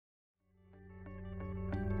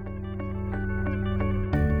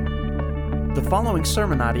The following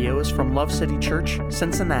sermon audio is from Love City Church,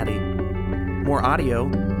 Cincinnati. More audio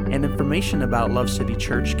and information about Love City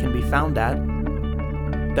Church can be found at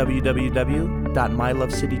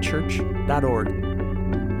www.mylovecitychurch.org.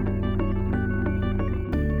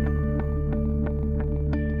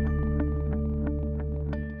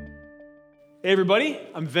 Hey everybody,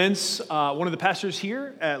 I'm Vince, one of the pastors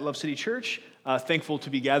here at Love City Church. Thankful to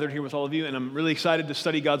be gathered here with all of you, and I'm really excited to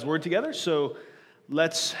study God's Word together, so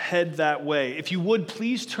let's head that way. If you would,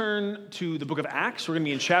 please turn to the book of Acts. We're going to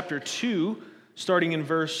be in chapter 2, starting in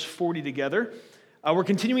verse 40 together. We're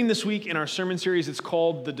continuing this week in our sermon series. It's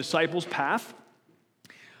called The Disciples' Path.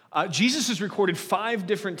 Jesus is recorded 5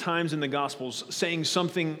 different times in the Gospels saying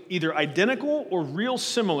something either identical or real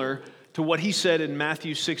similar to what he said in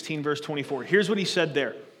Matthew 16, verse 24. Here's what he said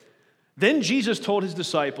there. Then Jesus told his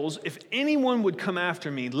disciples, "If anyone would come after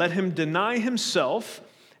me, let him deny himself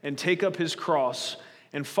and take up his cross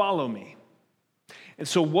and follow me." And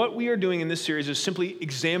so what we are doing in this series is simply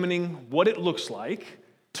examining what it looks like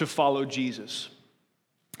to follow Jesus.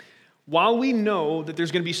 While we know that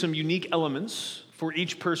there's going to be some unique elements for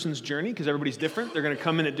each person's journey, because everybody's different, they're going to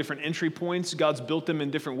come in at different entry points, God's built them in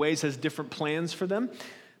different ways, has different plans for them.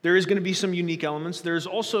 There is going to be some unique elements. There's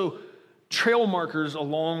also trail markers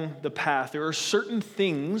along the path. There are certain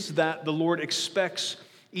things that the Lord expects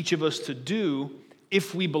each of us to do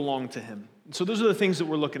if we belong to Him. So those are the things that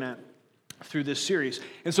we're looking at through this series.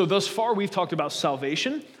 And so thus far, we've talked about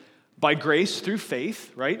salvation by grace through faith,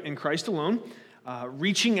 right, in Christ alone,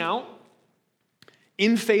 reaching out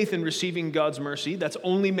in faith and receiving God's mercy. That's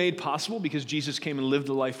only made possible because Jesus came and lived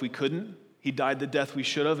the life we couldn't. He died the death we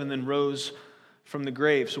should have and then rose from the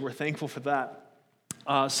grave. So we're thankful for that.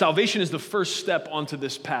 Salvation is the first step onto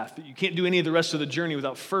this path. You can't do any of the rest of the journey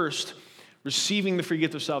without first receiving the free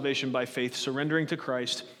gift of salvation by faith, surrendering to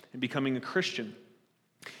Christ, and becoming a Christian.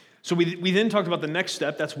 So we then talked about the next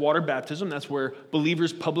step. That's water baptism. That's where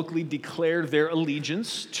believers publicly declare their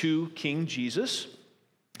allegiance to King Jesus.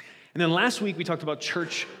 And then last week we talked about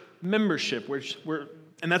church membership,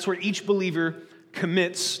 and that's where each believer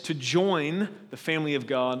commits to join the family of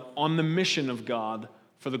God on the mission of God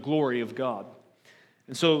for the glory of God.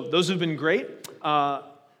 And so those have been great.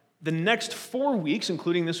 The next 4 weeks,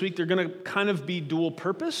 including this week, they're going to kind of be dual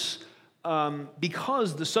purpose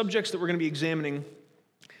because the subjects that we're going to be examining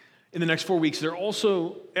in the next 4 weeks, they're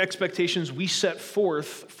also expectations we set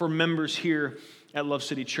forth for members here at Love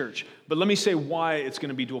City Church. But let me say why it's going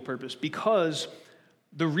to be dual purpose. Because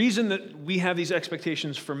the reason that we have these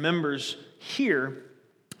expectations for members here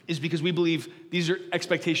is because we believe these are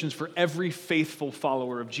expectations for every faithful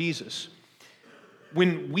follower of Jesus.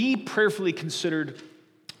 When we prayerfully considered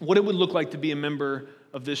what it would look like to be a member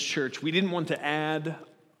of this church, we didn't want to add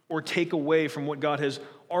or take away from what God has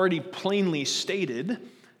already plainly stated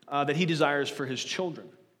that He desires for His children.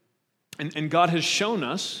 And God has shown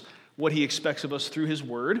us what He expects of us through His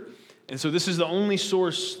Word. And so this is the only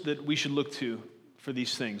source that we should look to for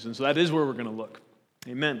these things. And so that is where we're going to look.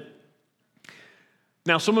 Amen.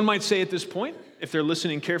 Now, someone might say at this point, if they're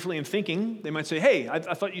listening carefully and thinking, they might say, hey, I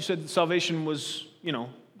thought you said that salvation was,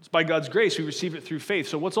 it's by God's grace. We receive it through faith.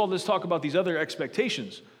 So what's all this talk about these other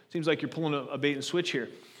expectations? Seems like you're pulling a bait and switch here.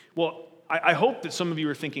 Well, I hope that some of you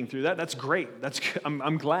are thinking through that. That's great.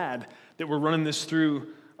 I'm glad that we're running this through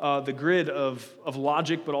the grid of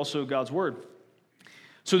logic, but also God's Word.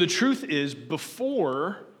 So the truth is,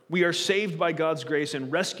 before we are saved by God's grace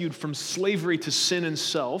and rescued from slavery to sin and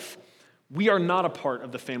self, we are not a part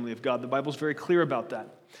of the family of God. The Bible's very clear about that.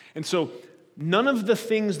 And so none of the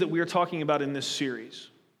things that we are talking about in this series,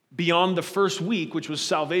 beyond the first week, which was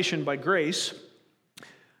salvation by grace,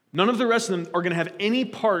 none of the rest of them are going to have any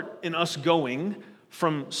part in us going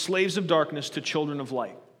from slaves of darkness to children of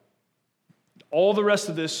light. All the rest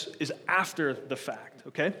of this is after the fact,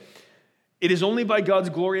 okay? It is only by God's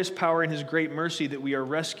glorious power and His great mercy that we are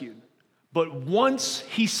rescued. But once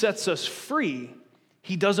He sets us free,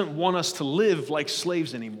 He doesn't want us to live like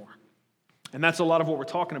slaves anymore. And that's a lot of what we're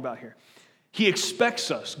talking about here. He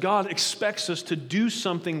expects us, God expects us to do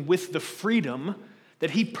something with the freedom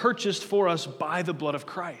that He purchased for us by the blood of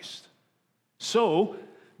Christ. So,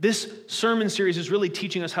 this sermon series is really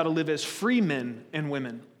teaching us how to live as free men and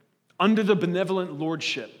women under the benevolent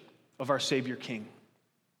lordship of our Savior King.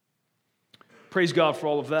 Praise God for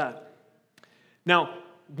all of that. Now,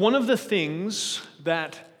 one of the things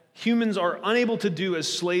that humans are unable to do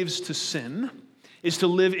as slaves to sin is to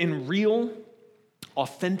live in real,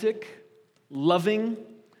 authentic, loving,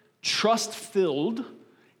 trust-filled,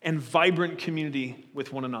 and vibrant community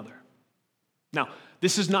with one another. Now,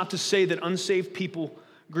 this is not to say that unsaved people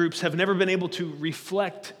groups have never been able to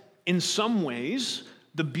reflect in some ways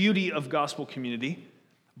the beauty of gospel community,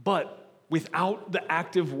 but without the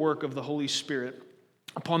active work of the Holy Spirit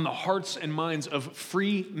upon the hearts and minds of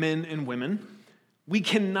free men and women, we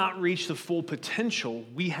cannot reach the full potential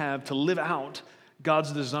we have to live out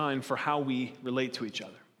God's design for how we relate to each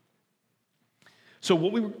other. So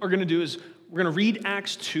what we are going to do is we're going to read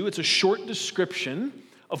Acts 2. It's a short description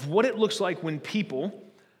of what it looks like when people,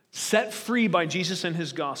 set free by Jesus and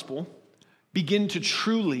his gospel, begin to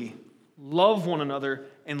truly love one another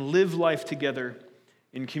and live life together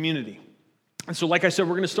in community. And so, like I said,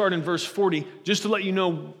 we're going to start in verse 40, just to let you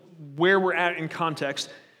know where we're at in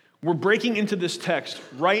context. We're breaking into this text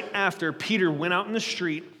right after Peter went out in the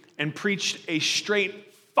street and preached a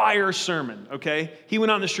straight fire sermon, okay? He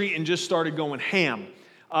went out in the street and just started going ham.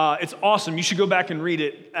 It's awesome. You should go back and read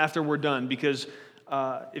it after we're done, because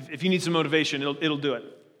if you need some motivation, it'll do it.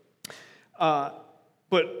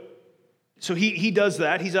 So he does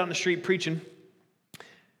that. He's out in the street preaching.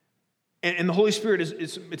 And the Holy Spirit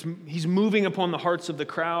he's moving upon the hearts of the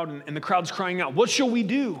crowd, and the crowd's crying out, "What shall we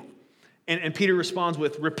do?" And Peter responds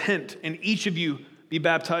with, "Repent, and each of you be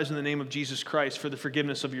baptized in the name of Jesus Christ for the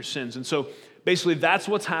forgiveness of your sins." And so basically that's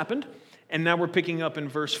what's happened. And now we're picking up in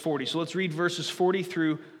verse 40. So let's read verses 40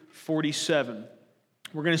 through 47.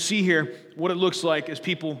 We're going to see here what it looks like as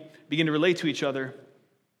people begin to relate to each other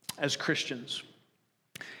as Christians.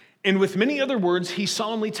 "And with many other words, he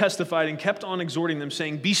solemnly testified and kept on exhorting them,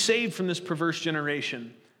 saying, 'Be saved from this perverse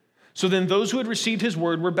generation.' So then those who had received his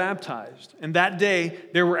word were baptized. And that day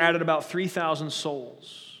there were added about 3,000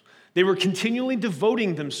 souls. They were continually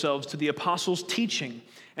devoting themselves to the apostles' teaching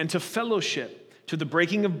and to fellowship, to the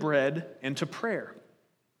breaking of bread and to prayer.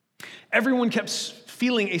 Everyone kept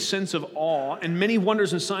feeling a sense of awe, and many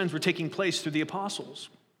wonders and signs were taking place through the apostles.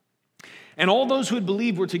 And all those who had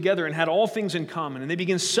believed were together and had all things in common, and they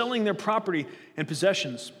began selling their property and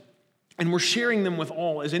possessions and were sharing them with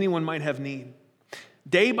all as anyone might have need.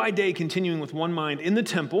 Day by day continuing with one mind in the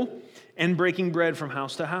temple and breaking bread from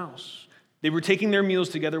house to house. They were taking their meals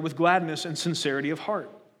together with gladness and sincerity of heart,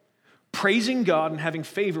 praising God and having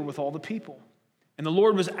favor with all the people. And the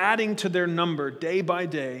Lord was adding to their number day by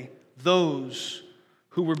day those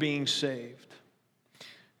who were being saved."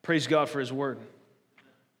 Praise God for his word.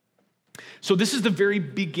 So this is the very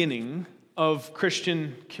beginning of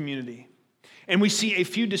Christian community. And we see a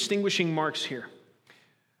few distinguishing marks here.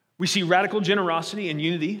 We see radical generosity and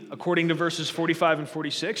unity according to verses 45 and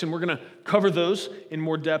 46, and we're going to cover those in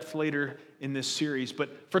more depth later in this series.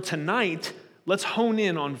 But for tonight, let's hone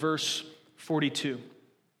in on verse 42.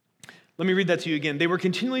 Let me read that to you again. "They were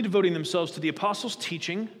continually devoting themselves to the apostles'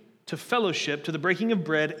 teaching, to fellowship, to the breaking of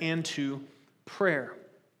bread, and to prayer."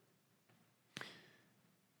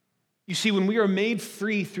 You see, when we are made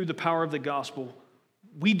free through the power of the gospel,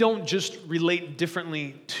 we don't just relate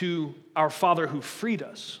differently to our Father who freed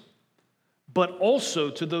us, but also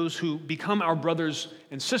to those who become our brothers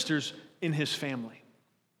and sisters in his family.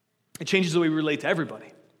 It changes the way we relate to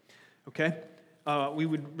everybody, okay? We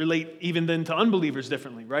would relate even then to unbelievers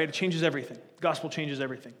differently, right? It changes everything. The gospel changes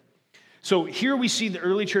everything. So here we see the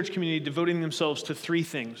early church community devoting themselves to three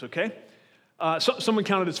things, okay? Someone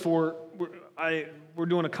counted as four. We're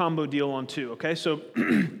doing a combo deal on two, okay? So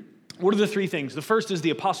what are the three things? The first is the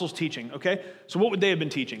apostles' teaching, okay? So what would they have been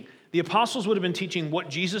teaching? The apostles would have been teaching what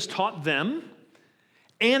Jesus taught them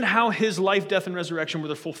and how his life, death, and resurrection were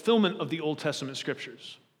the fulfillment of the Old Testament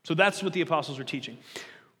scriptures. So that's what the apostles are teaching.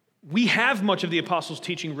 We have much of the apostles'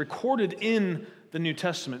 teaching recorded in the New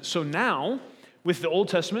Testament. So now, with the Old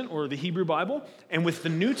Testament or the Hebrew Bible, and with the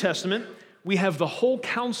New Testament, we have the whole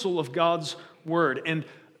counsel of God's word. And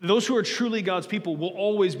those who are truly God's people will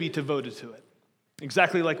always be devoted to it.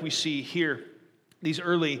 Exactly like we see here, these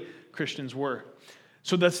early Christians were.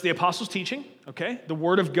 So that's the apostles' teaching, okay? The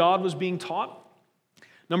word of God was being taught.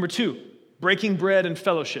 Number two, breaking bread and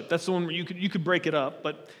fellowship. That's the one where you could break it up,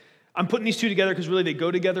 but I'm putting these two together because really they go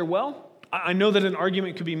together well. I know that an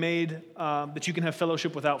argument could be made that you can have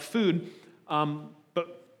fellowship without food,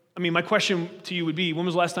 but I mean, my question to you would be, when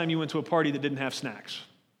was the last time you went to a party that didn't have snacks,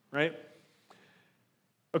 right?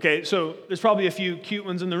 Okay, so there's probably a few cute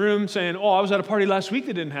ones in the room saying, "Oh, I was at a party last week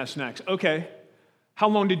that didn't have snacks." Okay, how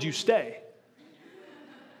long did you stay?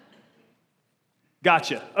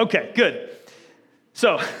 Gotcha. Okay, good.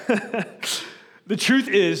 So the truth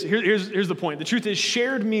is, here's the point. The truth is,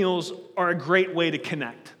 shared meals are a great way to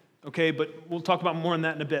connect, okay? But we'll talk about more on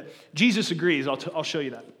that in a bit. Jesus agrees. I'll show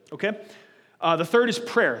you that, okay? The third is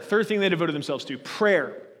prayer. Third thing they devoted themselves to,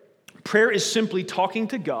 prayer. Prayer is simply talking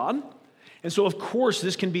to God. And so, of course,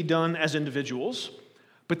 this can be done as individuals,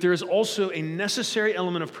 but there is also a necessary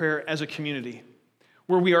element of prayer as a community,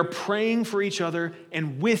 where we are praying for each other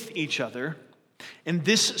and with each other And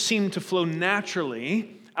this seemed to flow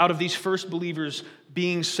naturally out of these first believers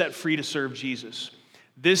being set free to serve Jesus.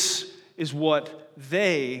 This is what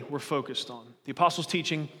they were focused on. The apostles'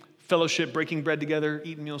 teaching, fellowship, breaking bread together,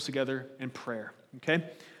 eating meals together, and prayer. Okay?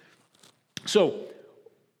 So,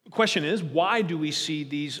 the question is, why do we see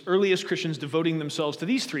these earliest Christians devoting themselves to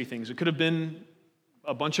these three things? It could have been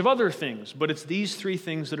a bunch of other things, but it's these three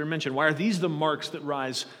things that are mentioned. Why are these the marks that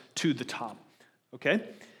rise to the top? Okay?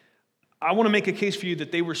 I want to make a case for you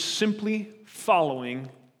that they were simply following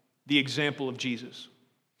the example of Jesus.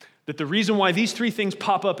 That the reason why these three things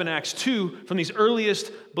pop up in Acts 2 from these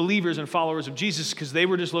earliest believers and followers of Jesus is because they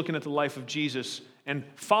were just looking at the life of Jesus and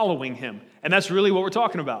following him. And that's really what we're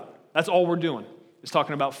talking about. That's all we're doing, is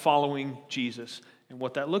talking about following Jesus and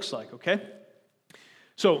what that looks like, okay?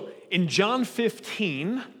 So in John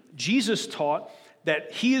 15, Jesus taught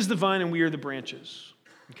that he is the vine and we are the branches,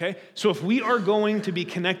 okay? So if we are going to be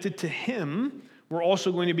connected to him, we're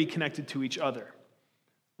also going to be connected to each other.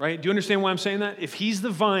 Right? Do you understand why I'm saying that? If he's the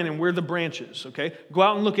vine and we're the branches, okay? Go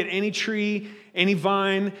out and look at any tree, any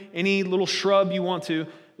vine, any little shrub you want to.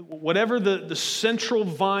 Whatever the central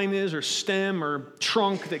vine is or stem or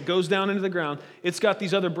trunk that goes down into the ground, it's got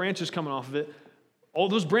these other branches coming off of it. All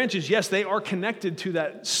those branches, yes, they are connected to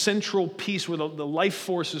that central piece where the life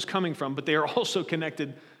force is coming from, but they are also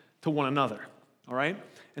connected to one another, all right?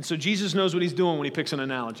 And so Jesus knows what he's doing when he picks an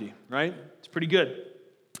analogy, right? It's pretty good.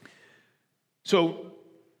 So,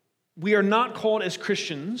 we are not called as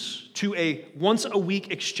Christians to a once-a-week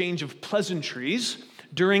exchange of pleasantries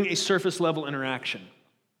during a surface-level interaction,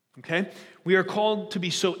 okay? We are called to be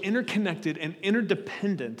so interconnected and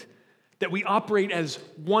interdependent that we operate as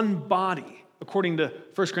one body, according to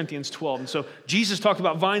 1 Corinthians 12. And so Jesus talked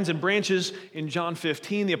about vines and branches in John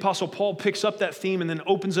 15. The Apostle Paul picks up that theme and then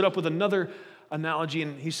opens it up with another analogy,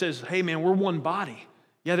 and he says, hey, man, we're one body.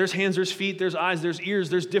 Yeah, there's hands, there's feet, there's eyes, there's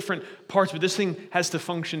ears, there's different parts, but this thing has to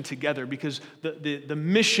function together because the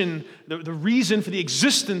mission, the reason for the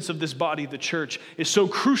existence of this body, the church, is so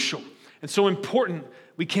crucial and so important.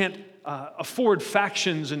 We can't afford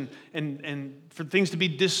factions and for things to be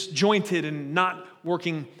disjointed and not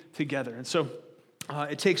working together. And so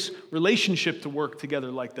it takes relationship to work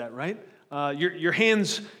together like that, right? Your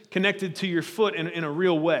hands connected to your foot in a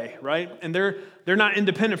real way, right? And they're not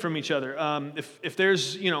independent from each other. If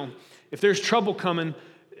there's trouble coming,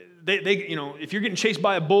 if you're getting chased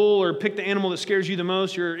by a bull or pick the animal that scares you the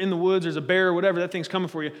most, you're in the woods, there's a bear or whatever, that thing's coming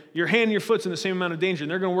for you. Your hand and your foot's in the same amount of danger,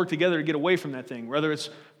 and they're going to work together to get away from that thing, whether it's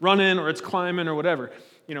running or it's climbing or whatever.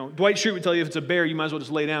 Dwight Schrute would tell you if it's a bear, you might as well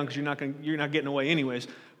just lay down because you're not getting away anyways.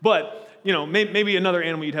 But maybe another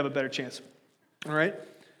animal you'd have a better chance. All right.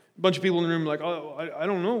 A bunch of people in the room are like, oh, I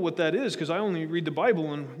don't know what that is because I only read the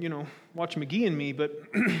Bible and, watch McGee and Me, but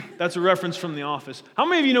that's a reference from The Office. How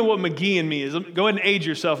many of you know what McGee and Me is? Go ahead and age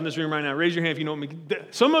yourself in this room right now. Raise your hand if you know what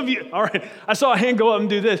McGee. Some of you, all right, I saw a hand go up and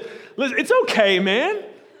do this. Listen, it's okay, man.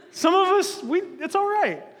 Some of us, it's all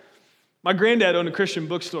right. My granddad owned a Christian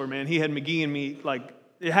bookstore, man. He had McGee and Me, like,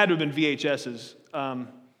 it had to have been VHSs. And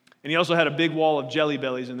he also had a big wall of Jelly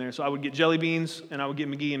Bellies in there. So I would get jelly beans and I would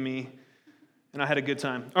get McGee and Me. And I had a good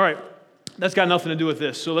time. All right, that's got nothing to do with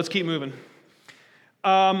this, so let's keep moving.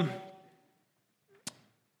 One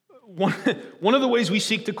of the ways we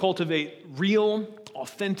seek to cultivate real,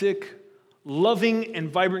 authentic, loving, and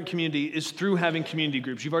vibrant community is through having community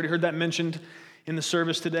groups. You've already heard that mentioned in the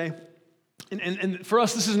service today. And for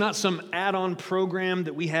us, this is not some add-on program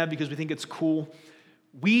that we have because we think it's cool.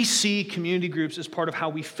 We see community groups as part of how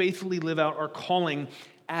we faithfully live out our calling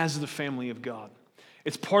as the family of God.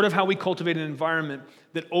 It's part of how we cultivate an environment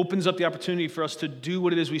that opens up the opportunity for us to do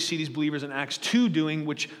what it is we see these believers in Acts 2 doing,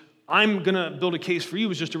 which I'm going to build a case for you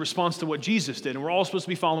is just a response to what Jesus did. And we're all supposed to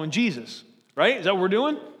be following Jesus, right? Is that what we're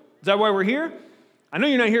doing? Is that why we're here? I know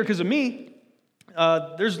you're not here because of me.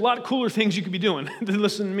 There's a lot cooler things you could be doing than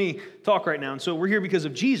listen to me talk right now. And so we're here because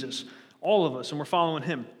of Jesus, all of us, and we're following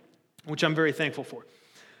him, which I'm very thankful for.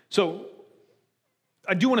 So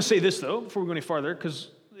I do want to say this, though, before we go any farther, because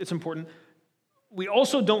it's important. We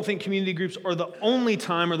also don't think community groups are the only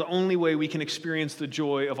time or the only way we can experience the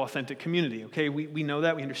joy of authentic community, okay? We know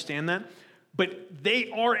that, we understand that, but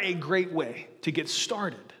they are a great way to get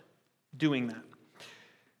started doing that.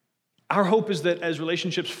 Our hope is that as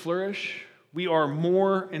relationships flourish, we are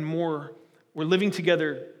more and more, we're living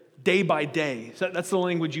together day by day. So that's the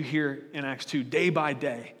language you hear in Acts 2, day by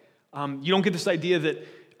day. You don't get this idea that,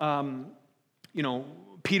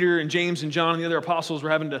 Peter and James and John and the other apostles were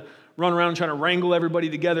having to run around trying to wrangle everybody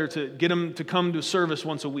together to get them to come to service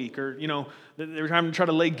once a week, or they were trying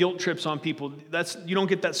to lay guilt trips on people. You don't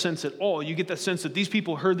get that sense at all. You get that sense that these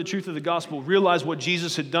people heard the truth of the gospel, realized what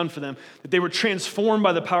Jesus had done for them, that they were transformed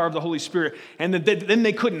by the power of the Holy Spirit, and that then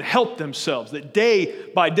they couldn't help themselves. That day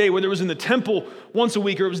by day, whether it was in the temple once a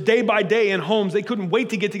week or it was day by day in homes, they couldn't wait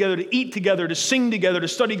to get together, to eat together, to sing together, to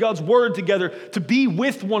study God's word together, to be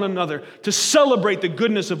with one another, to celebrate the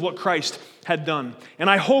goodness of what Christ had done. And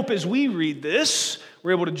I hope as we read this,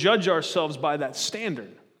 we're able to judge ourselves by that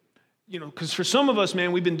standard. Because for some of us,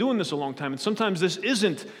 man, we've been doing this a long time, and sometimes this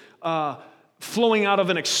isn't flowing out of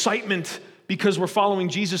an excitement because we're following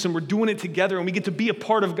Jesus and we're doing it together and we get to be a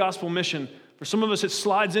part of gospel mission. For some of us, it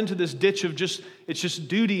slides into this ditch of it's just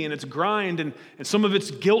duty and it's grind, and some of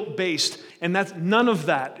it's guilt-based, and none of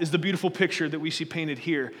that is the beautiful picture that we see painted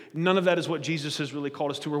here. None of that is what Jesus has really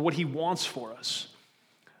called us to, or what he wants for us.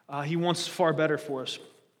 He wants far better for us.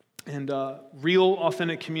 And real,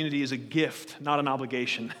 authentic community is a gift, not an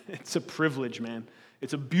obligation. It's a privilege, man.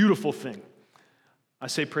 It's a beautiful thing. I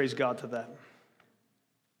say praise God to that.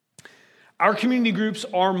 Our community groups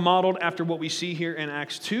are modeled after what we see here in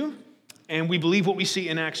Acts 2, and we believe what we see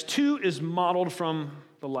in Acts 2 is modeled from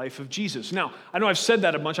the life of Jesus. Now, I know I've said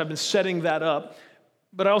that a bunch. I've been setting that up,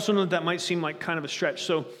 but I also know that might seem like kind of a stretch.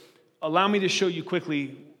 So allow me to show you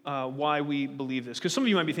quickly why we believe this. Because some of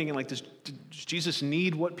you might be thinking, does Jesus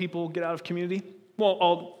need what people get out of community? Well,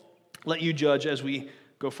 I'll let you judge as we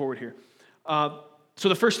go forward here. So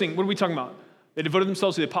the first thing, what are we talking about? They devoted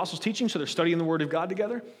themselves to the apostles' teaching, so they're studying the word of God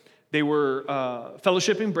together. They were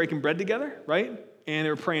fellowshipping, breaking bread together, right? And they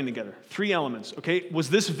were praying together. 3 elements, okay? Was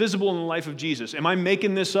this visible in the life of Jesus? Am I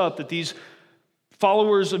making this up, that these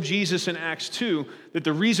followers of Jesus in Acts 2, that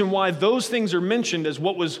the reason why those things are mentioned as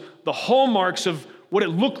what was the hallmarks of what it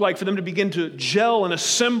looked like for them to begin to gel and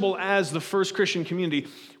assemble as the first Christian community,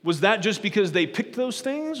 was that just because they picked those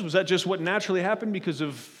things? Was that just what naturally happened because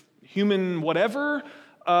of human whatever?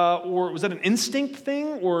 Or was that an instinct thing?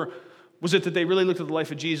 Or was it that they really looked at the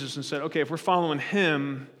life of Jesus and said, okay, if we're following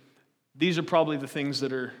him, these are probably the things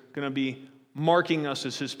that are going to be marking us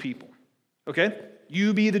as his people? Okay?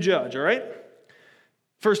 You be the judge, all right?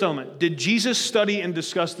 First element, did Jesus study and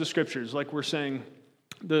discuss the scriptures like we're saying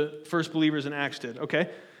the first believers in Acts did? Okay,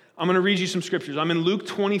 I'm going to read you some scriptures. I'm in Luke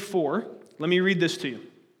 24. Let me read this to you.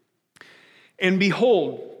 And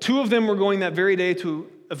behold, 2 of them were going that very day to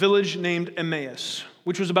a village named Emmaus,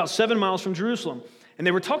 which was about 7 miles from Jerusalem. And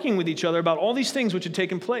they were talking with each other about all these things which had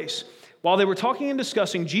taken place. While they were talking and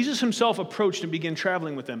discussing, Jesus himself approached and began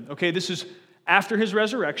traveling with them. Okay, this is after his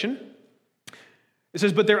resurrection. It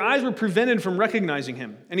says, but their eyes were prevented from recognizing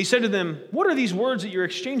him. And he said to them, what are these words that you're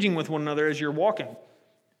exchanging with one another as you're walking?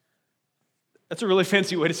 That's a really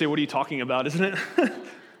fancy way to say, what are you talking about, isn't it?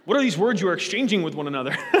 What are these words you are exchanging with one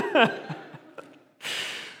another?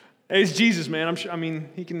 Hey, it's Jesus, man.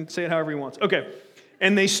 He can say it however he wants. Okay.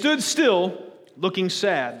 And they stood still, looking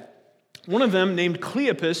sad. One of them, named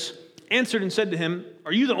Cleopas, answered and said to him,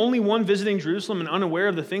 are you the only one visiting Jerusalem and unaware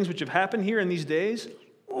of the things which have happened here in these days?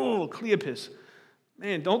 Oh, Cleopas.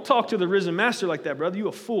 Man, don't talk to the risen master like that, brother. You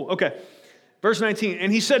a fool. Okay. Verse 19.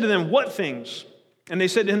 And he said to them, what things? And they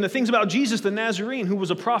said to him, the things about Jesus the Nazarene, who was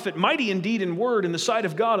a prophet, mighty indeed in word in the sight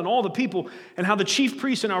of God and all the people, and how the chief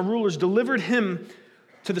priests and our rulers delivered him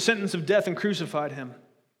to the sentence of death and crucified him.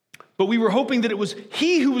 But we were hoping that it was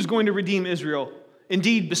he who was going to redeem Israel.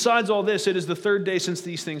 Indeed, besides all this, it is the 3rd day since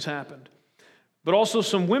these things happened. But also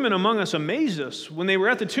some women among us amazed us. When they were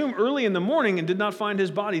at the tomb early in the morning and did not find his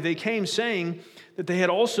body, they came saying that they had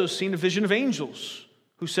also seen a vision of angels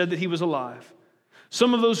who said that he was alive.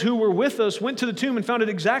 Some of those who were with us went to the tomb and found it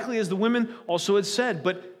exactly as the women also had said,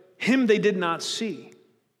 but him they did not see.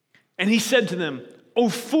 And he said to them, O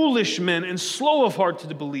foolish men and slow of heart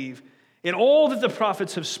to believe in all that the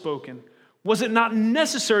prophets have spoken. Was it not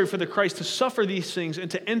necessary for the Christ to suffer these things and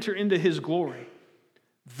to enter into his glory?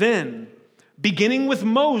 Then, beginning with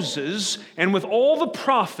Moses and with all the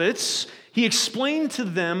prophets, he explained to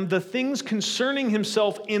them the things concerning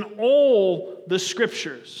himself in all the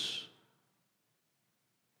scriptures.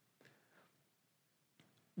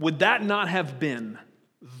 Would that not have been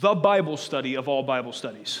the Bible study of all Bible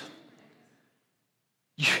studies?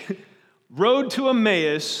 Road to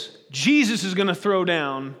Emmaus, Jesus is going to throw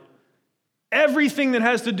down everything that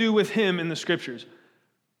has to do with him in the scriptures.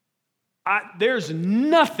 There's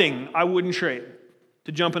nothing I wouldn't trade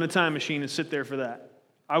to jump in a time machine and sit there for that.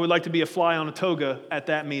 I would like to be a fly on a toga at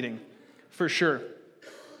that meeting, for sure.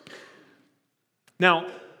 Now,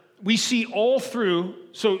 we see all through,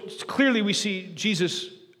 so clearly we see Jesus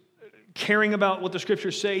caring about what the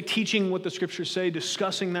scriptures say, teaching what the scriptures say,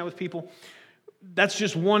 discussing that with people. that's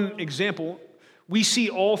just one example. We see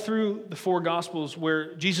all through the four Gospels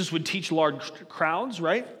where Jesus would teach large crowds,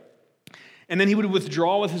 right? And then he would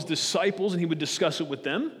withdraw with his disciples and he would discuss it with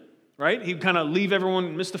them, right? He'd kind of leave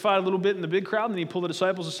everyone mystified a little bit in the big crowd, and then he'd pull the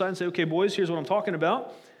disciples aside and say, okay, boys, here's what I'm talking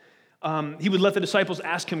about. He would let the disciples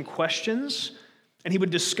ask him questions, and he would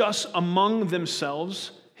discuss among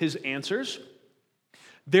themselves his answers.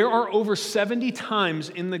 There are over 70 times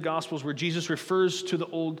in the Gospels where Jesus refers to the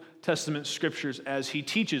Old Testament scriptures as he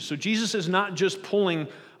teaches. So Jesus is not just pulling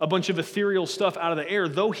a bunch of ethereal stuff out of the air,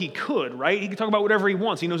 though he could, right? He can talk about whatever he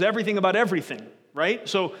wants. He knows everything about everything, right?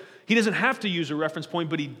 So he doesn't have to use a reference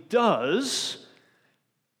point, but he does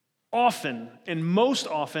often, and most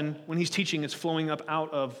often when he's teaching, it's flowing up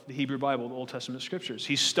out of the Hebrew Bible, the Old Testament scriptures.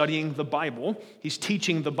 He's studying the Bible. He's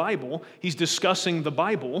teaching the Bible. He's discussing the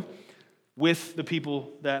Bible with the people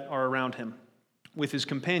that are around him, with his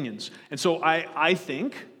companions. And so I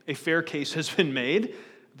think a fair case has been made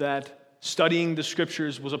that studying the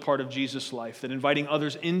scriptures was a part of Jesus' life, that inviting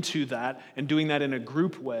others into that and doing that in a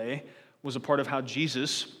group way was a part of how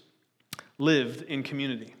Jesus lived in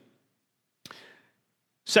community.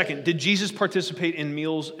 Second, did Jesus participate in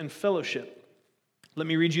meals and fellowship? Let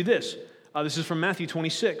me read you this. This is from Matthew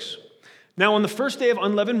 26. Now, on the first day of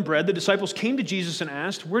unleavened bread, the disciples came to Jesus and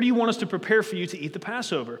asked, "Where do you want us to prepare for you to eat the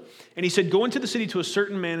Passover?" And he said, "Go into the city to a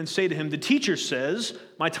certain man and say to him, 'The teacher says,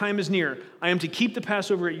 my time is near. I am to keep the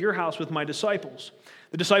Passover at your house with my disciples.'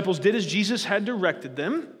 The disciples did as Jesus had directed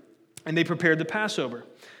them, and they prepared the Passover.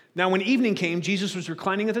 Now, when evening came, Jesus was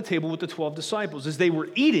reclining at the table with the 12 disciples. As they were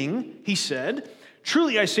eating, he said,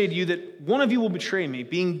 'Truly I say to you that one of you will betray me.'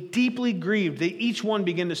 Being deeply grieved, they each one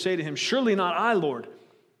began to say to him, 'Surely not I, Lord.'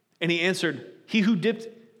 And he answered, 'He who dipped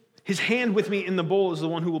his hand with me in the bowl is the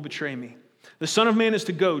one who will betray me. The Son of Man is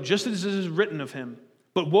to go, just as it is written of him.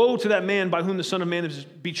 But woe to that man by whom the Son of Man is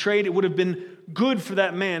betrayed. It would have been good for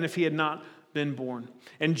that man if he had not been born.'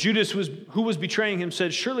 And Judas, who was betraying him,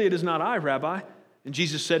 said, 'Surely it is not I, Rabbi.' And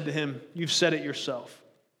Jesus said to him, 'You've said it yourself.'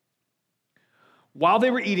 While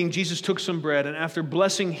they were eating, Jesus took some bread, and after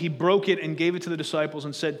blessing, he broke it and gave it to the disciples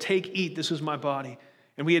and said, 'Take, eat, this is my body.'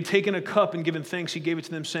 And we had taken a cup and given thanks, he gave it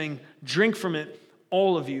to them, saying, 'Drink from it,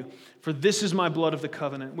 all of you, for this is my blood of the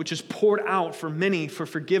covenant, which is poured out for many for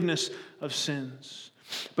forgiveness of sins.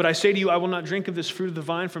 But I say to you, I will not drink of this fruit of the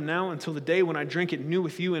vine from now until the day when I drink it new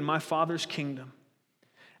with you in my Father's kingdom.'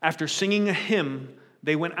 After singing a hymn,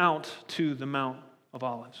 they went out to the Mount of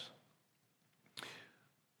Olives."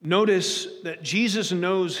 Notice that Jesus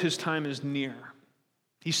knows his time is near.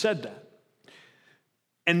 He said that.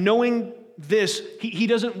 And knowing this, he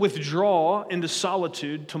doesn't withdraw into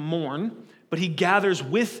solitude to mourn, but he gathers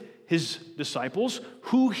with his disciples,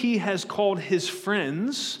 who he has called his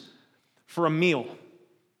friends, for a meal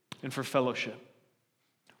and for fellowship.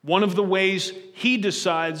 One of the ways he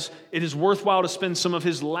decides it is worthwhile to spend some of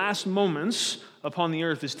his last moments upon the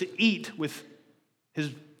earth is to eat with his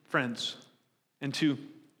friends and to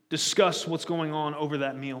discuss what's going on over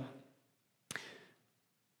that meal.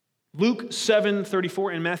 Luke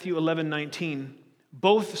 7:34 and Matthew 11:19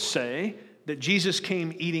 both say that Jesus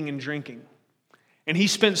came eating and drinking. And he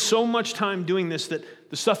spent so much time doing this that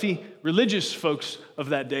the stuffy religious folks of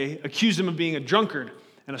that day accused him of being a drunkard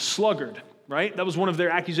and a sluggard, right? That was one of their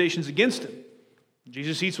accusations against him.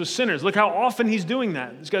 Jesus eats with sinners. Look how often he's doing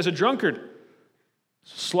that. This guy's a drunkard, a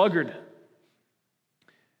sluggard.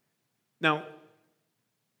 Now,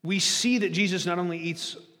 we see that Jesus not only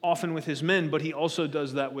eats often with his men, but he also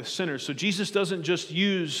does that with sinners. So Jesus doesn't just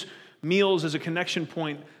use meals as a connection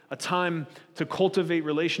point, a time to cultivate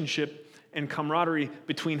relationship and camaraderie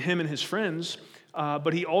between him and his friends,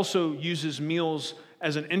 but he also uses meals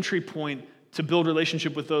as an entry point to build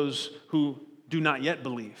relationship with those who do not yet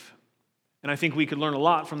believe. And I think we could learn a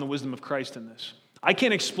lot from the wisdom of Christ in this. I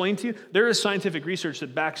can't explain to you. There is scientific research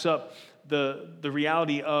that backs up the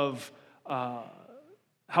reality of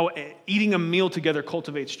how eating a meal together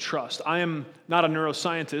cultivates trust. I am not a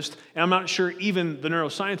neuroscientist, and I'm not sure even the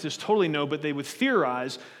neuroscientists totally know, but they would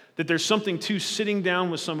theorize that there's something to sitting down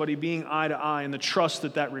with somebody, being eye to eye, and the trust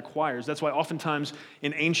that that requires. That's why oftentimes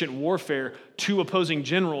in ancient warfare, two opposing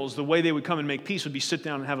generals, the way they would come and make peace would be sit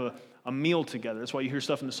down and have a meal together. That's why you hear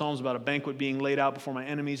stuff in the Psalms about a banquet being laid out before my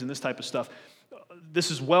enemies and this type of stuff.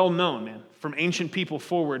 This is well known, man. From ancient people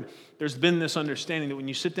forward, there's been this understanding that when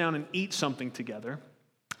you sit down and eat something together,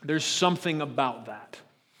 there's something about that.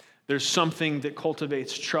 There's something that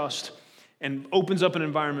cultivates trust and opens up an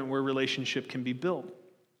environment where relationship can be built.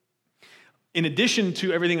 In addition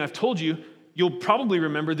to everything I've told you, you'll probably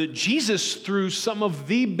remember that Jesus threw some of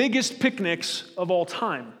the biggest picnics of all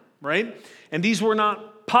time, right? And these were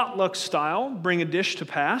not potluck style, bring a dish to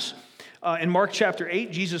pass. In Mark chapter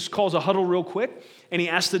 8, Jesus calls a huddle real quick, and he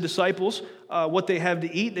asks the disciples what they have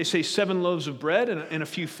to eat. They say 7 loaves of bread and a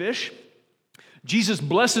few fish. Jesus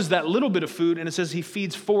blesses that little bit of food, and it says he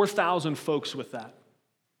feeds 4,000 folks with that.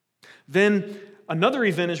 Then another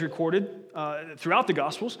event is recorded throughout the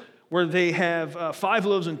Gospels where they have 5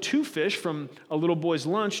 loaves and 2 fish from a little boy's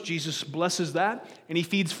lunch. Jesus blesses that, and he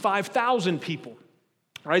feeds 5,000 people.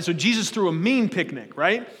 Right? So Jesus threw a mean picnic,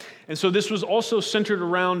 right? And so this was also centered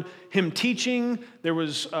around him teaching. There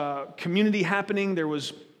was community happening. There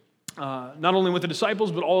was not only with the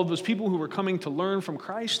disciples, but all of those people who were coming to learn from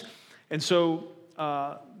Christ. And so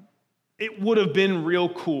it would have been real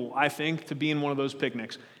cool, I think, to be in one of those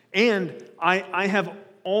picnics. And I have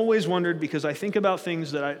always wondered, because I think about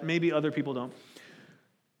things that maybe other people don't.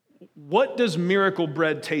 What does miracle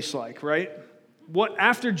bread taste like, right? What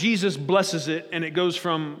after Jesus blesses it and it goes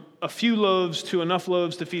from a few loaves to enough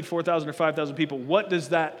loaves to feed 4,000 or 5,000 people, what does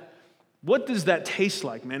that taste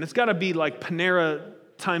like, man? It's got to be like Panera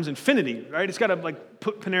times infinity, right? It's got to like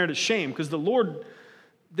put Panera to shame, because the Lord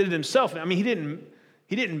did it himself. I mean, he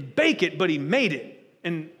didn't bake it, but he made it.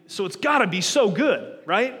 And so it's got to be so good,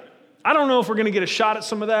 right? I don't know if we're going to get a shot at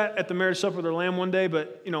some of that at the marriage supper of the Lamb one day,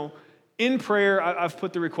 but, in prayer, I've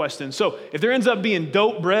put the request in. So if there ends up being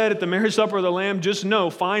dope bread at the marriage supper of the Lamb, just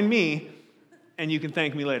know, find me, and you can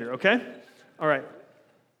thank me later, okay? All right.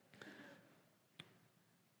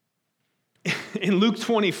 In Luke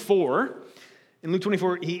 24,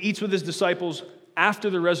 he eats with his disciples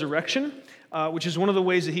after the resurrection, which is one of the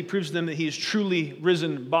ways that he proves to them that he is truly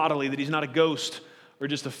risen bodily, that he's not a ghost or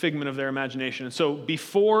just a figment of their imagination. And so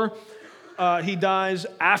before he dies,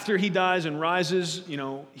 after he dies and rises,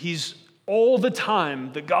 he's all the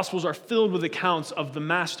time, the Gospels are filled with accounts of the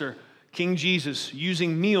Master, King Jesus,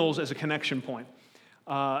 using meals as a connection point.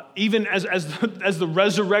 Even as the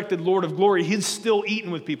resurrected Lord of glory, he's still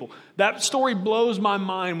eating with people. That story blows my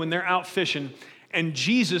mind when they're out fishing, and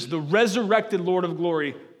Jesus, the resurrected Lord of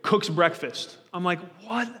glory, cooks breakfast. I'm like,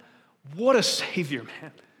 what a Savior,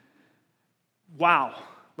 man. Wow,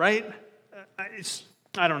 right?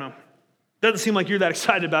 I don't know. Doesn't seem like you're that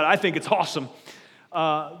excited about it. I think it's awesome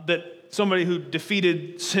that somebody who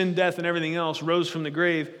defeated sin, death, and everything else, rose from the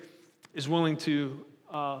grave, is willing to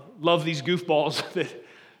love these goofballs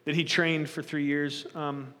that he trained for 3 years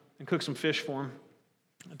and cook some fish for him.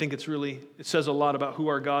 I think it says a lot about who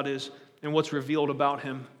our God is and what's revealed about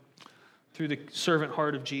him through the servant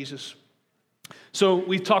heart of Jesus. So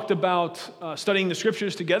we've talked about studying the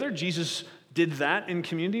scriptures together. Jesus did that in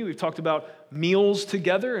community. We've talked about meals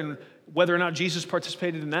together and whether or not Jesus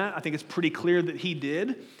participated in that. I think it's pretty clear that he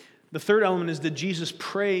did. The third element is, did Jesus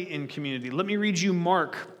pray in community? Let me read you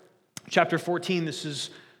Mark chapter 14. This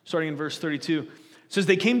is starting in verse 32. It says,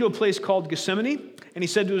 they came to a place called Gethsemane, and he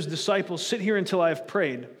said to his disciples, sit here until I have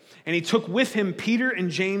prayed. And he took with him Peter and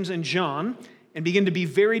James and John and began to be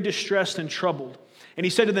very distressed and troubled. And he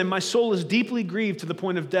said to them, my soul is deeply grieved to the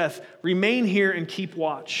point of death. Remain here and keep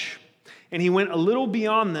watch. And he went a little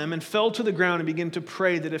beyond them and fell to the ground and began to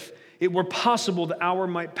pray that if it were possible, the hour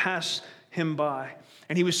might pass him by.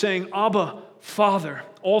 And he was saying, Abba, Father,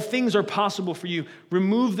 all things are possible for you.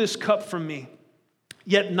 Remove this cup from me.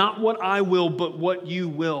 Yet not what I will, but what you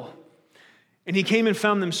will. And he came and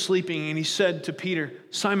found them sleeping, and he said to Peter,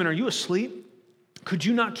 Simon, are you asleep? Could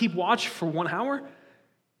you not keep watch for 1 hour?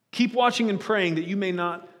 Keep watching and praying that you may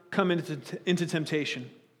not come into temptation.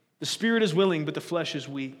 The spirit is willing, but the flesh is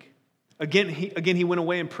weak. Again, he went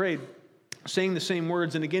away and prayed, saying the same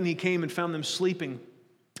words. And again he came and found them sleeping,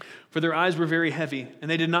 for their eyes were very heavy, and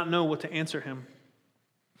they did not know what to answer him.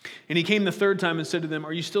 And he came the third time and said to them,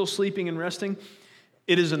 are you still sleeping and resting?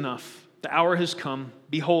 It is enough. The hour has come.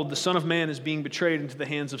 Behold, the Son of Man is being betrayed into the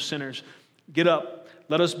hands of sinners. Get up,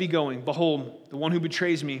 let us be going. Behold, the one who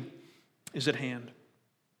betrays me is at hand.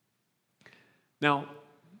 Now,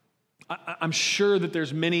 I'm sure that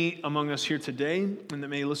there's many among us here today, and that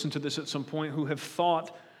may listen to this at some point, who have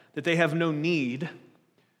thought that they have no need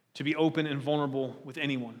to be open and vulnerable with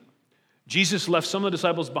anyone. Jesus left some of the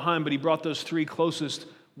disciples behind, but he brought those 3 closest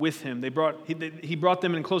with him. He brought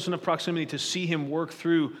them in close enough proximity to see him work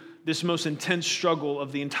through this most intense struggle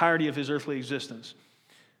of the entirety of his earthly existence.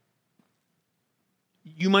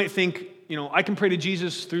 You might think, I can pray to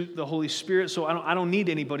Jesus through the Holy Spirit, so I don't need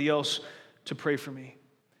anybody else to pray for me.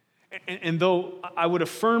 And though I would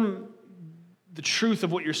affirm the truth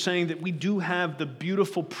of what you're saying, that we do have the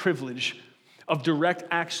beautiful privilege of direct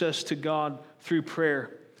access to God through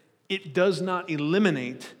prayer, it does not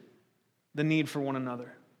eliminate the need for one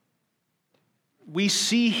another. We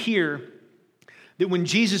see here that when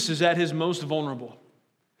Jesus is at his most vulnerable,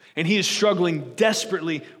 and he is struggling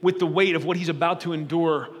desperately with the weight of what he's about to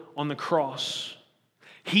endure on the cross.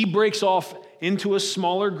 He breaks off into a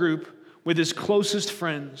smaller group with his closest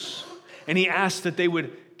friends, and he asks that they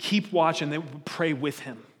would keep watch and they would pray with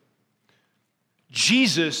him.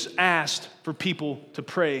 Jesus asked for people to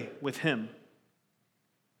pray with him.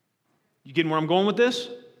 You getting where I'm going with this?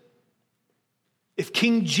 If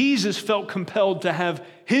King Jesus felt compelled to have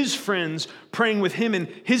his friends praying with him in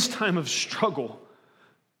his time of struggle,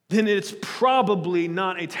 then it's probably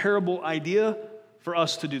not a terrible idea for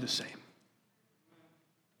us to do the same.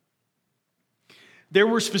 There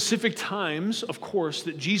were specific times, of course,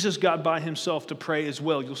 that Jesus got by himself to pray as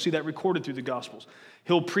well. You'll see that recorded through the Gospels.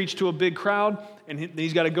 He'll preach to a big crowd, and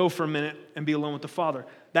he's got to go for a minute and be alone with the Father.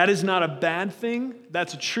 That is not a bad thing.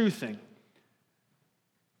 That's a true thing.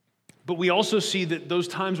 But we also see that those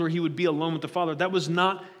times where he would be alone with the Father, that was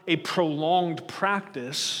not a prolonged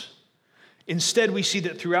practice. Instead, we see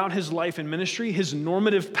that throughout his life and ministry, his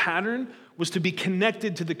normative pattern was to be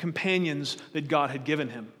connected to the companions that God had given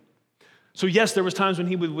him. So yes, there was times when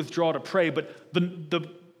he would withdraw to pray, but the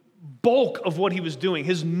bulk of what he was doing,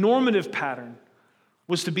 his normative pattern,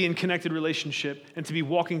 was to be in connected relationship and to be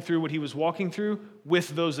walking through what he was walking through with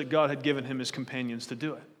those that God had given him as companions to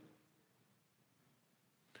do it.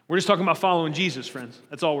 We're just talking about following Jesus, friends.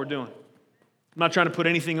 That's all we're doing. I'm not trying to put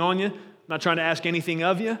anything on you. I'm not trying to ask anything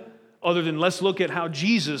of you, other than let's look at how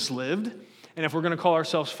Jesus lived, and if we're going to call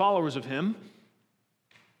ourselves followers of him,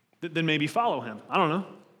 then maybe follow him. I don't know.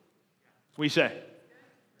 What do you say?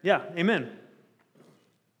 Yeah, amen.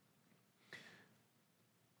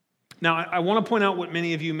 Now, I want to point out what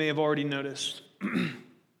many of you may have already noticed.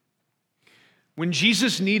 When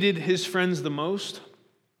Jesus needed his friends the most,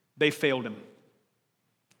 they failed him.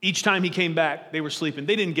 Each time he came back, they were sleeping.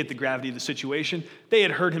 They didn't get the gravity of the situation. They had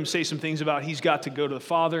heard him say some things about he's got to go to the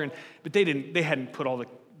Father, but they hadn't put all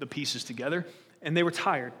the pieces together, and they were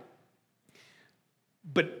tired.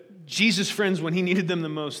 But Jesus' friends, when he needed them the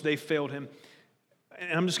most, they failed him.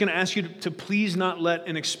 And I'm just going to ask you to please not let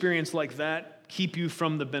an experience like that keep you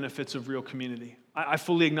from the benefits of real community. I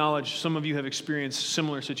fully acknowledge some of you have experienced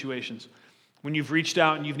similar situations. When you've reached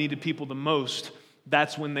out and you've needed people the most,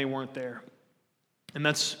 that's when they weren't there. And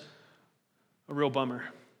that's a real bummer.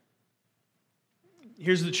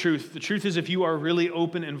 Here's the truth. The truth is, if you are really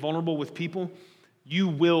open and vulnerable with people, you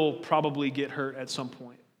will probably get hurt at some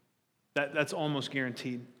point. That's almost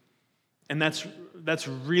guaranteed. And that's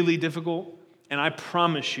really difficult. And I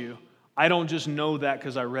promise you, I don't just know that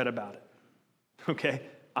because I read about it. Okay?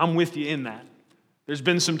 I'm with you in that. There's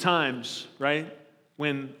been some times, right,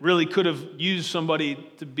 when really could have used somebody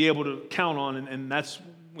to be able to count on, and that's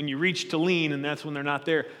when you reach to lean, and that's when they're not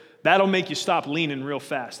there. That'll make you stop leaning real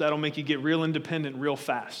fast. That'll make you get real independent real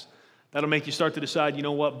fast. That'll make you start to decide, you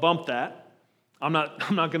know what, bump that. I'm not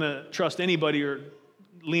going to trust anybody or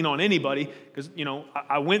lean on anybody because,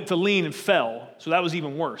 I went to lean and fell, so that was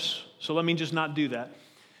even worse. So let me just not do that.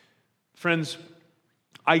 Friends,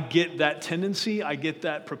 I get that tendency. I get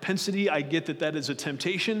that propensity. I get that is a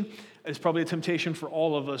temptation. It's probably a temptation for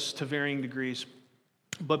all of us to varying degrees.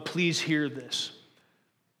 But please hear this.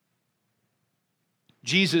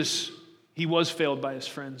 Jesus, he was failed by his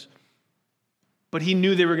friends, but he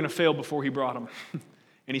knew they were going to fail before he brought them,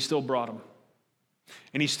 and he still brought them.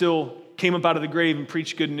 And he still came up out of the grave and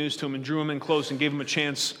preached good news to them and drew them in close and gave them a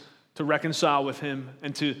chance to reconcile with him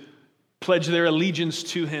and to pledge their allegiance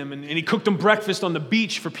to him. And he cooked them breakfast on the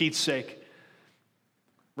beach for Pete's sake.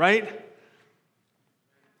 Right?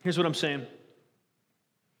 Here's what I'm saying.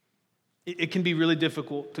 It can be really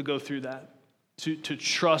difficult to go through that. To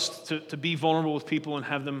trust, to be vulnerable with people and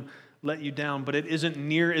have them let you down. But it isn't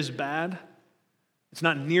near as bad. It's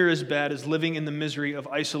not near as bad as living in the misery of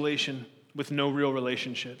isolation with no real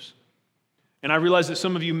relationships. And I realize that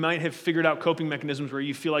some of you might have figured out coping mechanisms where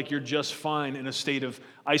you feel like you're just fine in a state of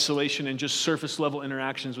isolation and just surface level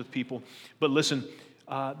interactions with people. But listen,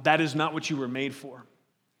 that is not what you were made for.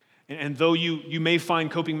 And though you may find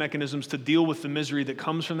coping mechanisms to deal with the misery that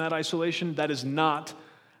comes from that isolation, that is not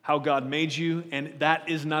how God made you, and that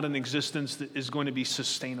is not an existence that is going to be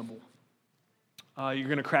sustainable. You're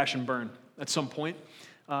going to crash and burn at some point.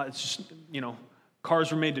 It's just,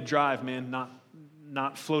 cars were made to drive, man,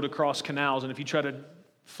 not float across canals. And if you try to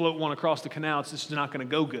float one across the canal, it's just not going to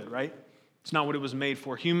go good, right? It's not what it was made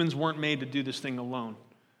for. Humans weren't made to do this thing alone.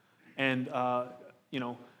 And,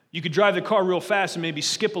 you could drive the car real fast and maybe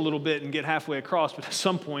skip a little bit and get halfway across, but at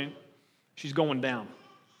some point, she's going down,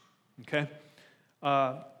 okay?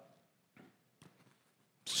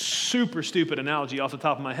 Super stupid analogy off the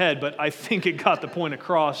top of my head, but I think it got the point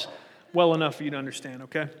across well enough for you to understand,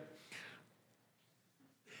 okay?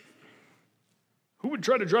 to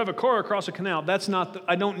try to drive a car across a canal. That's not,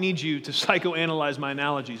 I don't need you to psychoanalyze my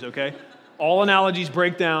analogies, okay? All analogies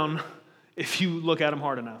break down if you look at them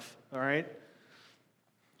hard enough, all right?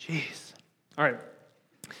 Jeez. All right.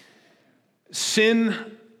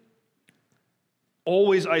 Sin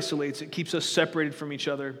always isolates. It keeps us separated from each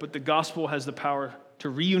other, but the gospel has the power to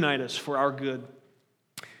reunite us for our good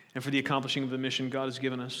and for the accomplishing of the mission God has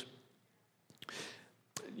given us.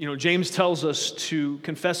 You know, James tells us to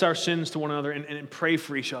confess our sins to one another and pray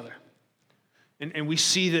for each other. And we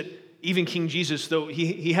see that even King Jesus, though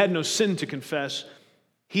he had no sin to confess,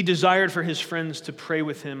 he desired for his friends to pray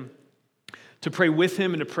with him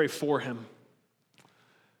and to pray for him.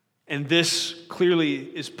 And this clearly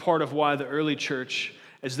is part of why the early church,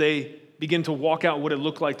 as they begin to walk out what it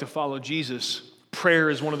looked like to follow Jesus, prayer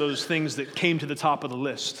is one of those things that came to the top of the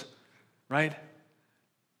list, right?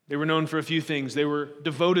 They were known for a few things. They were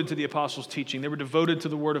devoted to the apostles' teaching. They were devoted to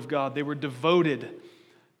the word of God. They were devoted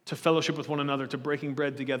to fellowship with one another, to breaking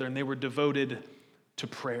bread together, and they were devoted to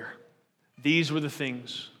prayer. These were the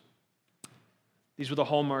things. These were the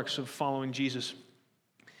hallmarks of following Jesus.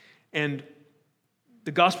 And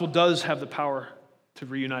the gospel does have the power to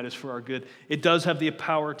reunite us for our good. It does have the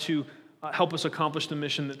power to help us accomplish the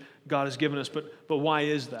mission that God has given us. But why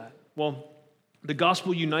is that? Well, the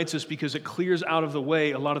gospel unites us because it clears out of the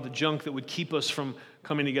way a lot of the junk that would keep us from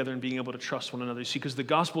coming together and being able to trust one another. You see, because the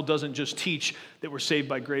gospel doesn't just teach that we're saved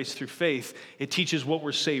by grace through faith. It teaches what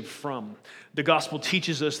we're saved from. The gospel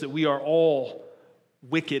teaches us that we are all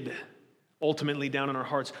wicked, ultimately down in our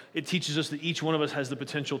hearts. It teaches us that each one of us has the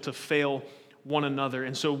potential to fail one another.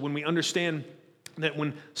 And so when we understand that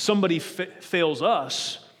when somebody fails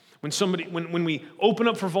us, when we open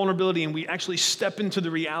up for vulnerability and we actually step into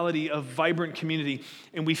the reality of vibrant community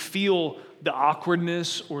and we feel the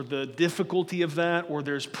awkwardness or the difficulty of that, or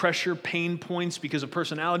there's pressure, pain points because of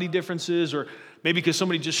personality differences, or maybe because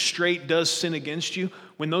somebody just straight does sin against you,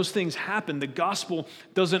 when those things happen, the gospel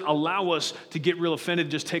doesn't allow us to get real offended,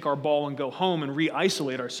 just take our ball and go home and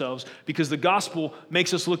re-isolate ourselves, because the gospel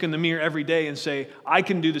makes us look in the mirror every day and say, I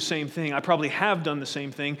can do the same thing. I probably have done the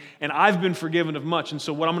same thing, and I've been forgiven of much. And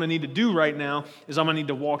so what I'm going to need to do right now is I'm going to need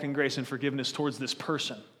to walk in grace and forgiveness towards this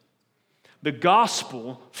person. The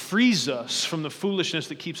gospel frees us from the foolishness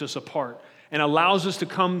that keeps us apart and allows us to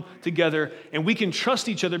come together, and we can trust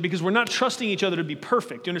each other because we're not trusting each other to be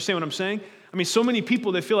perfect. Do you understand what I'm saying? I mean, so many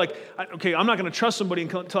people, they feel like, okay, I'm not going to trust somebody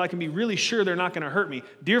until I can be really sure they're not going to hurt me.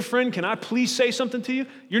 Dear friend, can I please say something to you?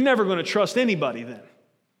 You're never going to trust anybody then.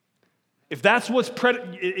 If that's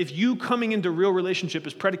if you coming into real relationship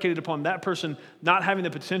is predicated upon that person not having the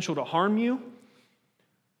potential to harm you,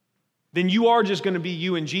 then you are just going to be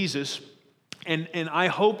you and Jesus. And I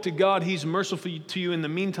hope to God He's merciful to you in the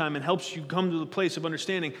meantime and helps you come to the place of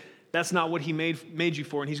understanding that's not what He made you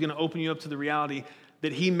for. And He's going to open you up to the reality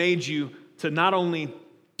that He made you to not only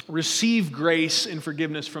receive grace and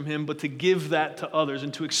forgiveness from Him, but to give that to others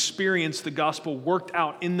and to experience the gospel worked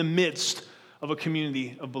out in the midst of a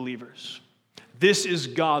community of believers. This is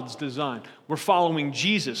God's design. We're following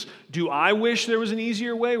Jesus. Do I wish there was an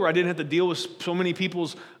easier way where I didn't have to deal with so many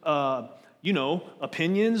people's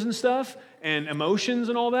opinions and stuff and emotions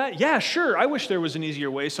and all that? Yeah, sure. I wish there was an easier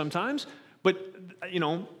way sometimes. But,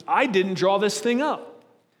 I didn't draw this thing up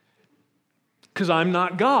because I'm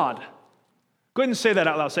not God. Go ahead and say that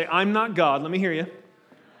out loud. Say, I'm not God. Let me hear you.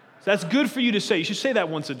 That's good for you to say. You should say that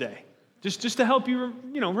once a day. Just to help you,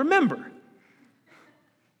 remember.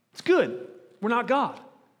 It's good. We're not God.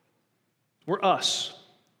 We're us.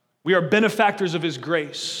 We are benefactors of His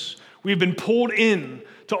grace. We've been pulled in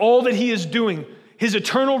to all that He is doing, His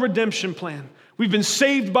eternal redemption plan. We've been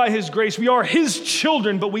saved by His grace. We are His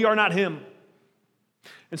children, but we are not Him.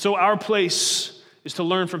 And so our place is to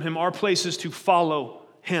learn from Him. Our place is to follow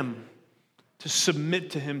Him, to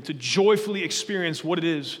submit to Him, to joyfully experience what it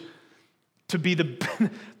is to be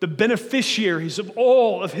the beneficiaries of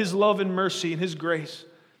all of His love and mercy and His grace,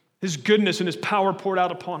 His goodness and His power poured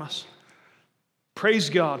out upon us. Praise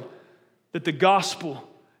God that the gospel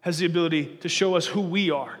has the ability to show us who we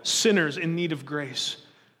are, sinners in need of grace.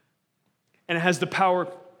 And it has the power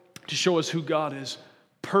to show us who God is,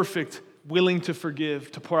 perfect, willing to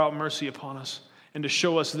forgive, to pour out mercy upon us, and to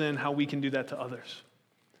show us then how we can do that to others.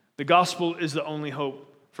 The gospel is the only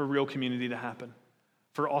hope for real community to happen,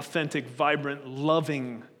 for authentic, vibrant,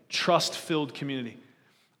 loving, trust-filled community.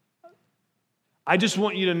 I just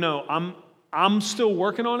want you to know, I'm still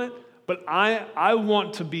working on it, but I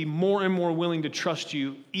want to be more and more willing to trust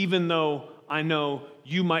you, even though I know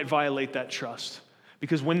you might violate that trust.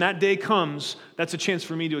 Because when that day comes, that's a chance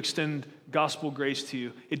for me to extend gospel grace to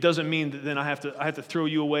you, it doesn't mean that then I have to throw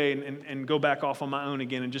you away and go back off on my own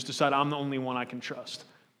again and just decide I'm the only one I can trust.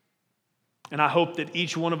 And I hope that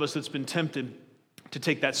each one of us that's been tempted to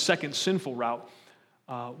take that second sinful route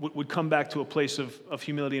would come back to a place of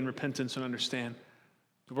humility and repentance and understand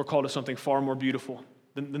that we're called to something far more beautiful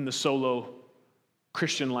than the solo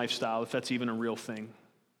Christian lifestyle, if that's even a real thing.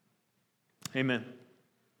 Amen.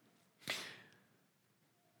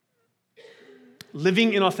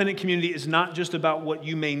 Living in authentic community is not just about what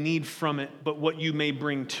you may need from it, but what you may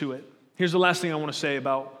bring to it. Here's the last thing I want to say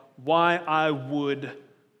about why I would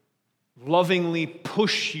lovingly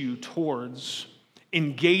push you towards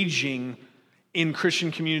engaging in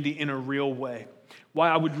Christian community in a real way. Why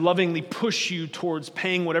I would lovingly push you towards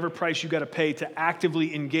paying whatever price you got to pay to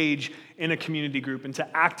actively engage in a community group and to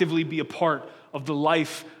actively be a part of the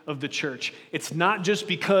life of the church. It's not just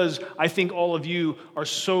because I think all of you are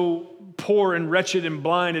so poor and wretched and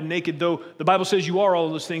blind and naked, though the Bible says you are all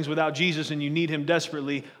of those things without Jesus and you need him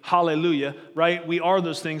desperately. Hallelujah, right? We are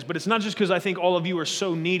those things, but it's not just because I think all of you are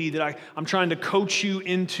so needy that I'm trying to coach you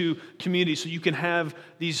into community so you can have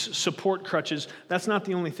these support crutches. That's not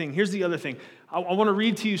the only thing. Here's the other thing. I want to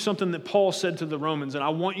read to you something that Paul said to the Romans, and I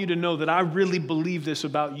want you to know that I really believe this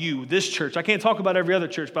about you, this church. I can't talk about every other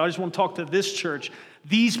church, but I just want to talk to this church,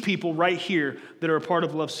 these people right here that are a part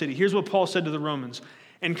of Love City. Here's what Paul said to the Romans.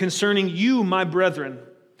 And concerning you, my brethren,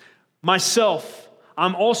 myself,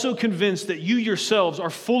 I'm also convinced that you yourselves are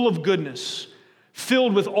full of goodness,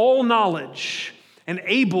 filled with all knowledge, and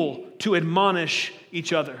able to admonish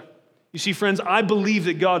each other. You see, friends, I believe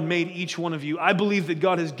that God made each one of you. I believe that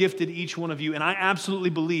God has gifted each one of you. And I absolutely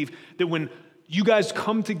believe that when you guys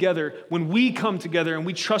come together, when we come together and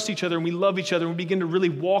we trust each other and we love each other and we begin to really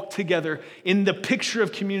walk together in the picture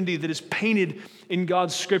of community that is painted in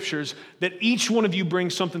God's scriptures, that each one of you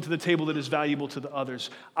brings something to the table that is valuable to the others.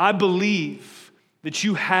 I believe that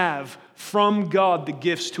you have from God the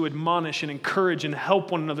gifts to admonish and encourage and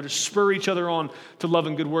help one another, to spur each other on to love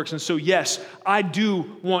and good works. And so, yes, I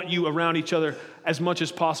do want you around each other as much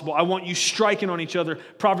as possible. I want you striking on each other.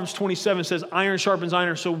 Proverbs 27 says, iron sharpens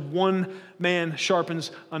iron, so one man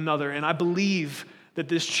sharpens another. And I believe that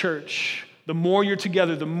this church, the more you're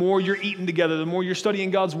together, the more you're eating together, the more you're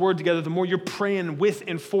studying God's word together, the more you're praying with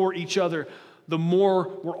and for each other, the more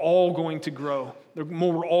we're all going to grow, the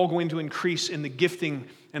more we're all going to increase in the gifting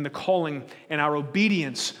and the calling and our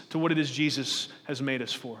obedience to what it is Jesus has made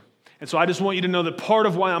us for. And so I just want you to know that part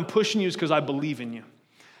of why I'm pushing you is because I believe in you.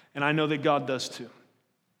 And I know that God does too.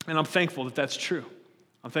 And I'm thankful that that's true.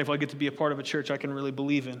 I'm thankful I get to be a part of a church I can really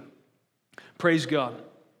believe in. Praise God.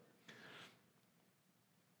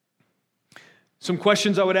 Some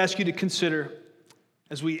questions I would ask you to consider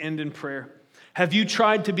as we end in prayer. Have you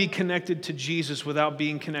tried to be connected to Jesus without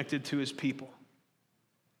being connected to his people?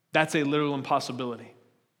 That's a literal impossibility.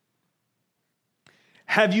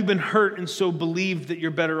 Have you been hurt and so believed that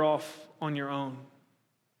you're better off on your own?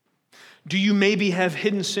 Do you maybe have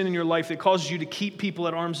hidden sin in your life that causes you to keep people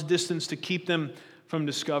at arm's distance to keep them from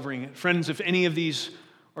discovering it? Friends, if any of these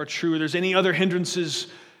are true, or there's any other hindrances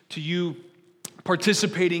to you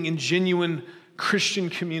participating in genuine Christian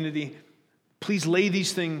community, please lay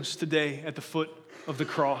these things today at the foot of the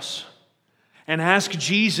cross and ask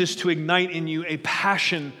Jesus to ignite in you a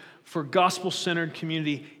passion for gospel-centered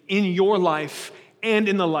community in your life and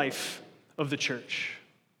in the life of the church.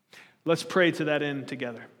 Let's pray to that end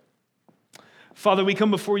together. Father, we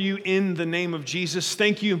come before you in the name of Jesus.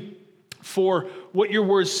 Thank you for what your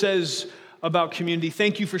word says about community.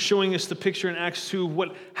 Thank you for showing us the picture in Acts 2 of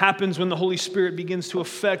what happens when the Holy Spirit begins to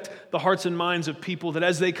affect the hearts and minds of people, that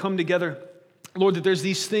as they come together, Lord, that there's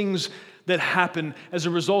these things that happen as a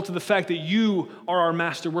result of the fact that you are our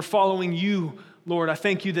master. We're following you, Lord. I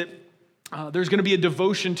thank you that there's going to be a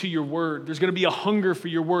devotion to your word. There's going to be a hunger for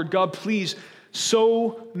your word. God, please,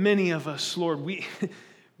 so many of us, Lord,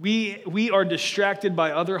 we are distracted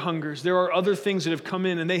by other hungers. There are other things that have come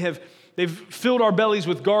in and they've filled our bellies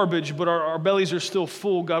with garbage, but our bellies are still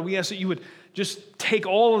full. God, we ask that you would just take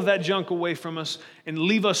all of that junk away from us and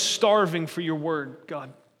leave us starving for your word,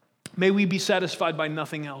 God. May we be satisfied by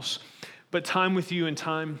nothing else but time with you and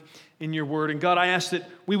time in your word. And God, I ask that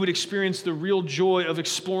we would experience the real joy of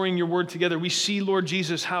exploring your word together. We see, Lord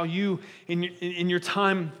Jesus, how you, in your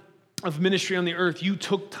time of ministry on the earth, you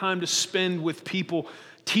took time to spend with people,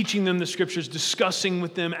 teaching them the scriptures, discussing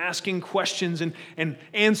with them, asking questions and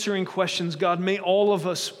answering questions. God, may all of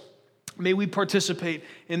us May we participate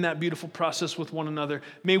in that beautiful process with one another.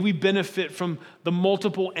 May we benefit from the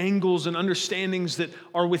multiple angles and understandings that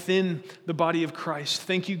are within the body of Christ.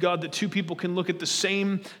 Thank you, God, that two people can look at the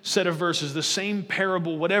same set of verses, the same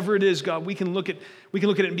parable, whatever it is, God, we can look at it,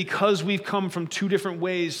 and because we've come from two different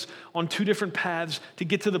ways, on two different paths to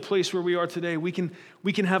get to the place where we are today, we can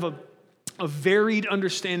have a varied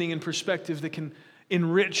understanding and perspective that can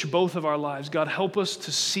enrich both of our lives. God, help us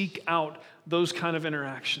to seek out those kind of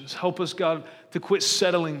interactions. Help us, God, to quit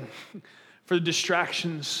settling for the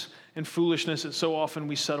distractions and foolishness that so often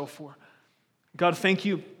we settle for. God, thank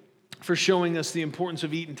you for showing us the importance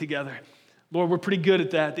of eating together. Lord, we're pretty good at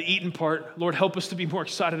that, the eating part. Lord, help us to be more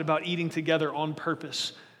excited about eating together on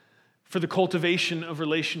purpose for the cultivation of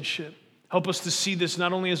relationship. Help us to see this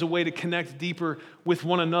not only as a way to connect deeper with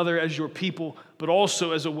one another as your people, but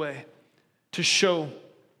also as a way to show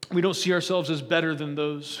we don't see ourselves as better than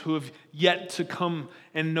those who have yet to come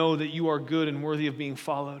and know that you are good and worthy of being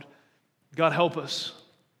followed. God, help us.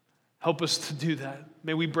 Help us to do that.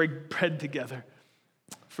 May we break bread together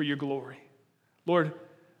for your glory. Lord,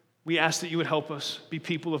 we ask that you would help us be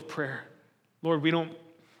people of prayer. Lord, we don't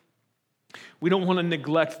want to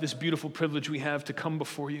neglect this beautiful privilege we have to come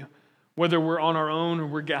before you, whether we're on our own or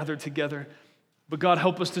we're gathered together. But God,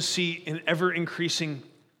 help us to see in ever-increasing,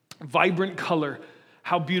 vibrant color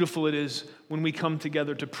how beautiful it is when we come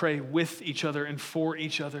together to pray with each other and for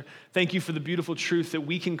each other. Thank you for the beautiful truth that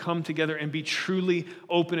we can come together and be truly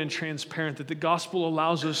open and transparent, that the gospel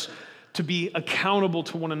allows us to be accountable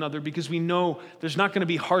to one another because we know there's not going to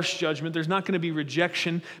be harsh judgment, there's not going to be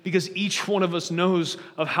rejection because each one of us knows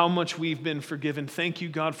of how much we've been forgiven. Thank you,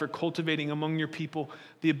 God, for cultivating among your people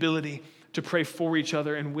the ability to pray for each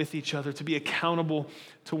other and with each other, to be accountable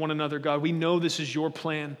to one another, God. We know this is your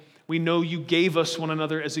plan. We know you gave us one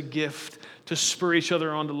another as a gift to spur each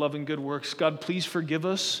other on to love and good works. God, please forgive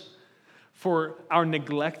us for our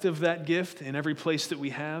neglect of that gift in every place that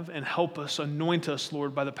we have, and help us, anoint us,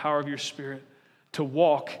 Lord, by the power of your Spirit to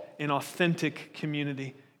walk in authentic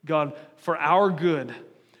community. God, for our good,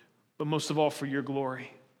 but most of all for your glory.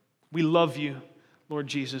 We love you, Lord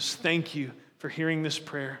Jesus. Thank you for hearing this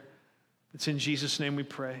prayer. It's in Jesus' name we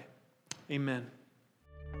pray. Amen.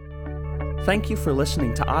 Thank you for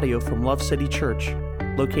listening to audio from Love City Church,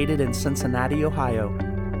 located in Cincinnati, Ohio.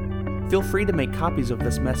 Feel free to make copies of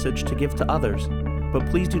this message to give to others, but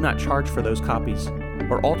please do not charge for those copies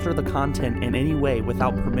or alter the content in any way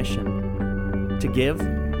without permission. To give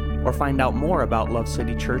or find out more about Love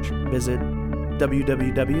City Church, visit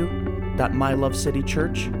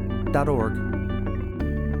www.mylovecitychurch.org.